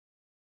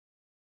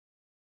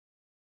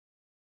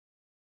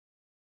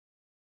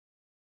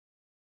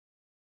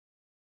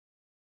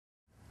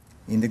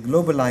in the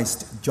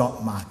globalized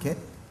job market,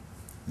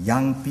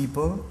 young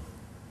people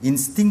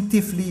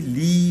instinctively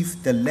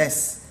leave the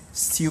less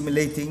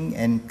stimulating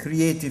and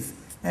creative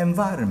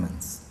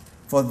environments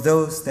for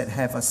those that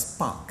have a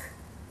spark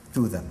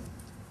to them.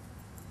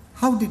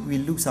 How did we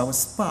lose our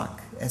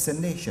spark as a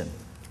nation?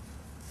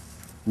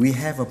 We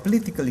have a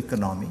political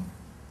economy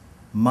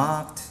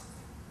marked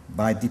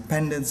by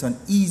dependence on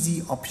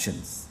easy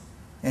options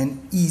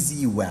and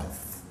easy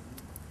wealth.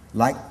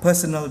 Like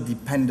personal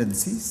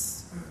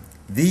dependencies,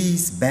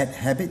 these bad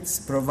habits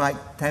provide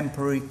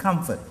temporary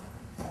comfort,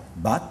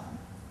 but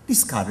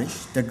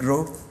discourage the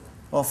growth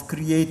of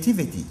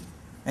creativity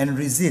and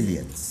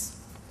resilience.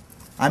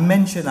 I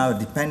mentioned our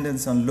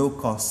dependence on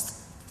low-cost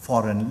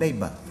foreign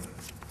labor.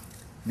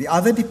 The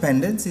other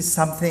dependence is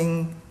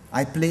something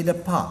I played a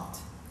part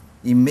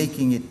in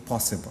making it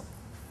possible.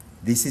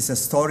 This is a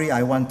story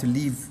I want to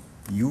leave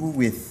you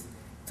with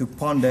to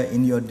ponder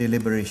in your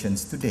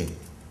deliberations today.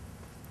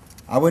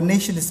 Our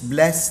nation is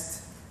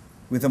blessed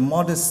with a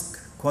modest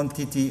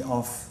quantity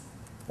of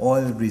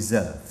oil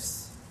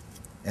reserves.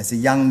 As a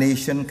young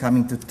nation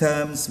coming to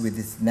terms with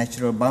its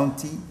natural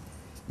bounty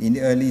in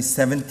the early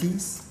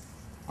 70s,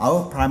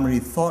 our primary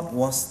thought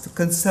was to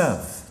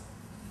conserve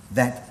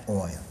that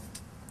oil.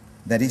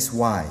 That is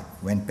why,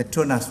 when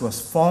Petronas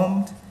was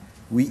formed,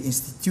 we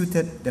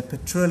instituted the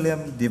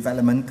Petroleum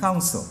Development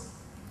Council.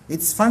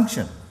 Its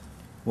function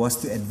was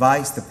to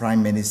advise the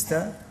Prime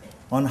Minister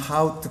on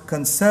how to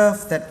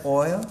conserve that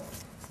oil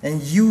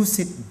and use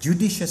it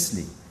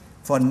judiciously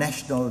for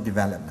national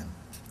development.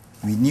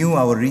 We knew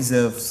our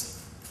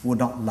reserves would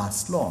not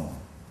last long.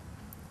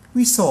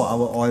 We saw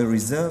our oil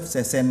reserves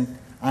as an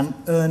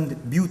unearned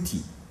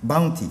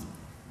bounty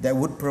that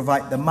would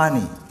provide the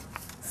money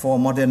for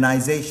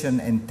modernization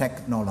and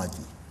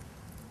technology.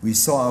 We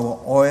saw our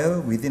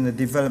oil within a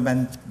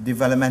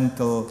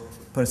developmental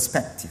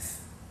perspective.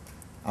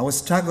 Our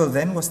struggle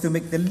then was to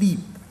make the leap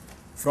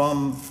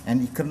from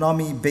an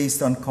economy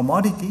based on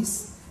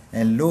commodities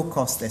and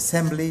low-cost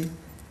assembly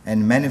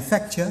and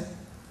manufacture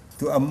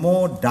to a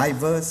more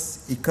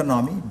diverse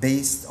economy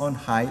based on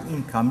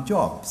high-income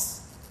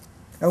jobs.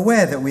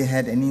 Aware that we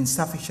had an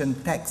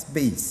insufficient tax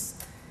base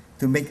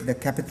to make the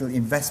capital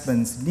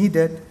investments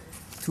needed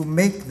to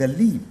make the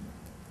leap,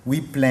 we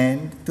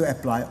planned to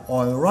apply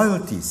oil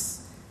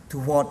royalties to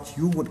what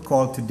you would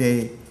call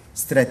today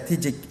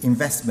strategic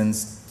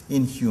investments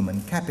in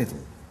human capital.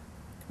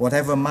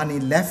 Whatever money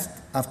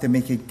left after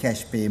making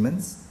cash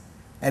payments,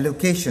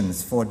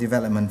 allocations for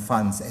development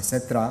funds,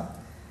 etc.,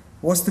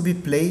 was to be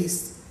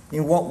placed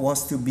in what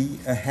was to be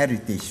a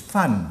heritage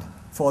fund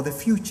for the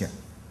future.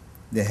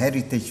 The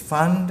heritage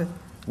fund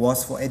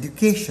was for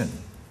education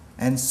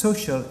and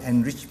social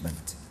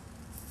enrichment.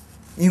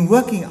 In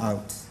working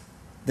out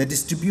the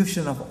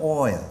distribution of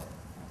oil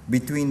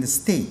between the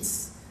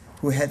states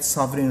who had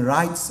sovereign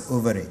rights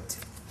over it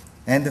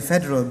and the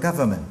federal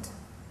government,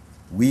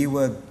 we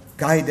were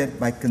guided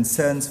by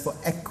concerns for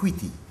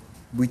equity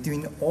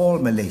between all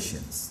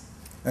Malaysians,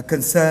 a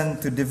concern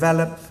to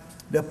develop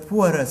the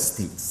poorer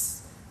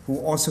states, who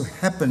also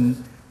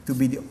happen to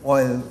be the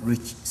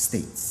oil-rich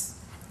states,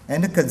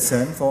 and a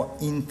concern for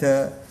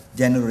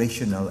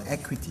intergenerational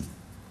equity.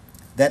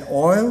 That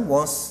oil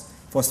was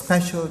for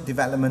special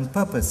development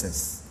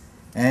purposes,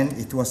 and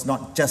it was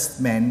not just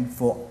meant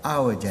for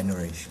our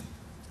generation.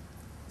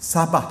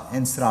 Sabah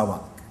and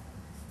Sarawak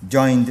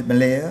joined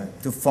Malaya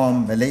to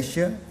form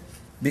Malaysia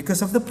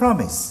because of the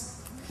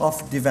promise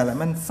of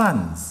development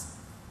funds.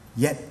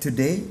 Yet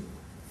today,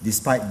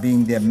 despite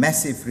being their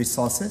massive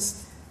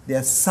resources, they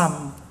are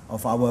some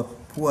of our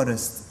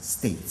poorest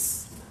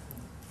states.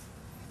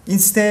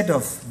 Instead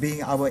of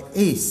being our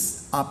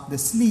ace up the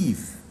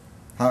sleeve,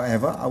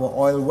 however, our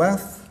oil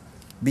wealth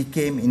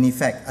became in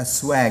effect a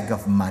swag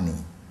of money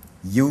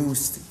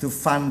used to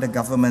fund the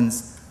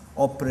government's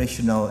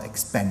operational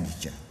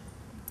expenditure,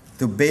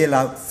 to bail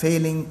out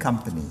failing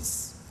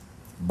companies,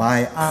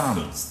 buy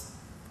arms,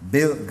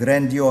 build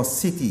grandiose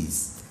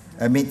cities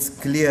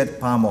amidst cleared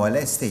palm oil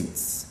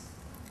estates.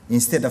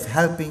 Instead of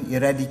helping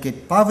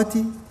eradicate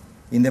poverty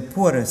in the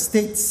poorer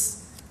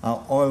states,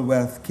 our oil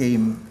wealth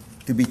came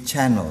to be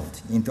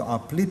channeled into our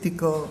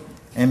political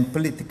and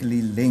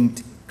politically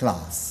linked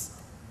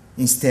class.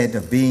 Instead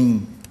of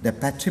being the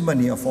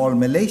patrimony of all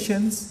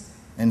Malaysians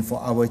and for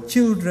our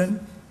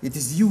children, it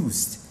is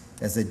used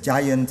as a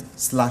giant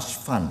slush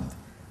fund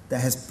that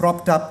has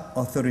propped up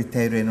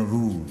authoritarian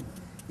rule,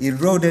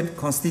 eroded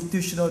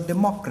constitutional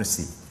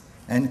democracy,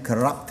 and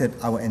corrupted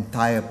our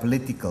entire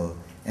political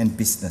and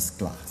business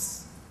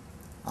class.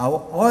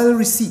 Our oil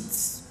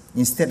receipts,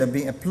 instead of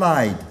being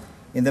applied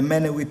in the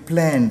manner we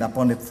planned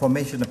upon the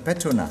formation of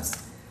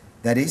Petronas,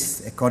 that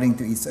is, according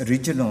to its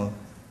original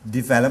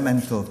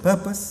developmental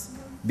purpose,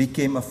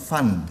 became a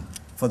fund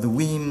for the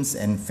whims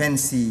and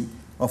fancy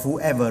of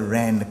whoever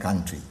ran the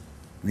country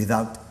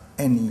without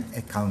any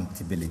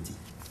accountability.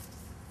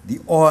 The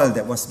oil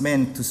that was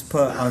meant to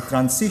spur our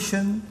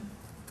transition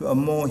to a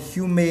more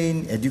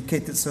humane,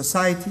 educated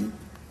society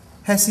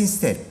has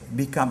instead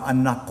become a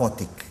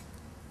narcotic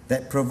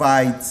that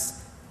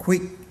provides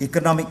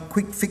economic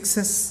quick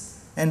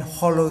fixes and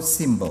hollow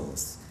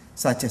symbols,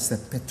 such as the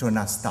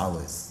Petronas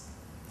towers.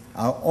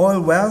 Our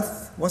oil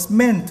wealth was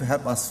meant to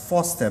help us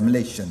foster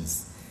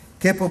Malaysians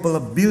capable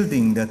of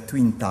building the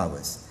twin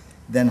towers,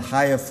 then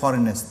hire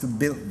foreigners to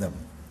build them,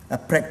 a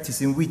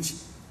practice in which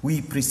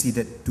we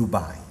preceded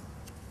Dubai.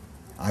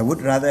 I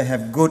would rather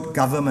have good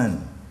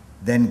government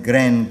than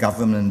grand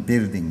government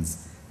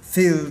buildings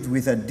filled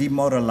with a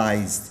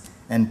demoralized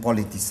and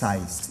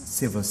politicized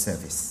civil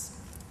service.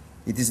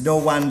 It is no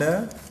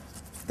wonder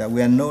that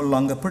we are no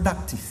longer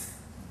productive,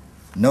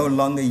 no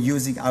longer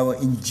using our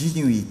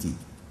ingenuity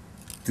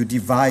to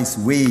devise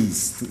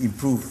ways to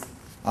improve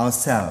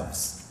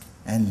ourselves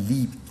and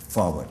leap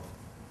forward.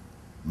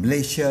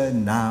 Malaysia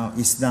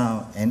is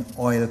now an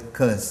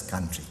oil-cursed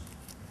country.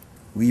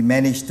 We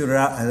managed to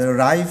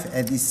arrive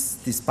at this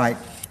despite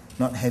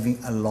not having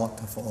a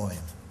lot of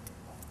oil.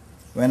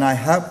 When I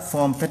helped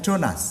form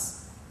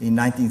Petronas in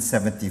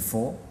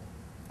 1974,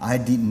 I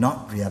did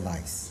not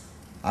realize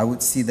I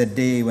would see the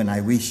day when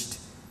I wished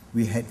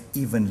we had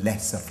even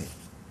less of it.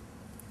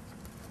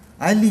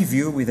 I leave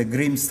you with a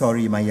grim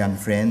story, my young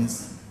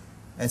friends,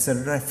 as a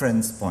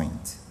reference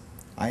point.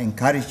 I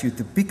encourage you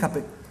to pick up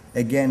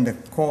again the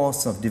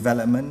course of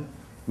development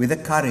with the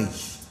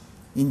courage,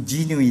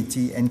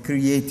 ingenuity, and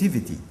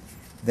creativity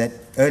that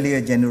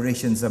earlier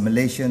generations of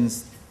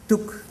Malaysians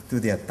took to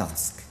their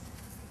task.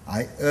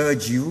 I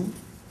urge you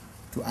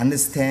to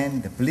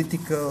understand the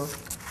political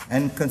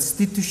and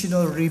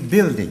constitutional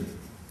rebuilding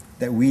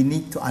that we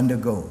need to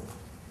undergo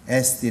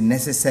as the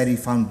necessary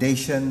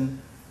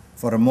foundation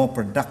for a more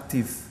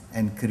productive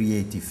and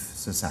creative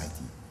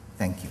society.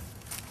 Thank you.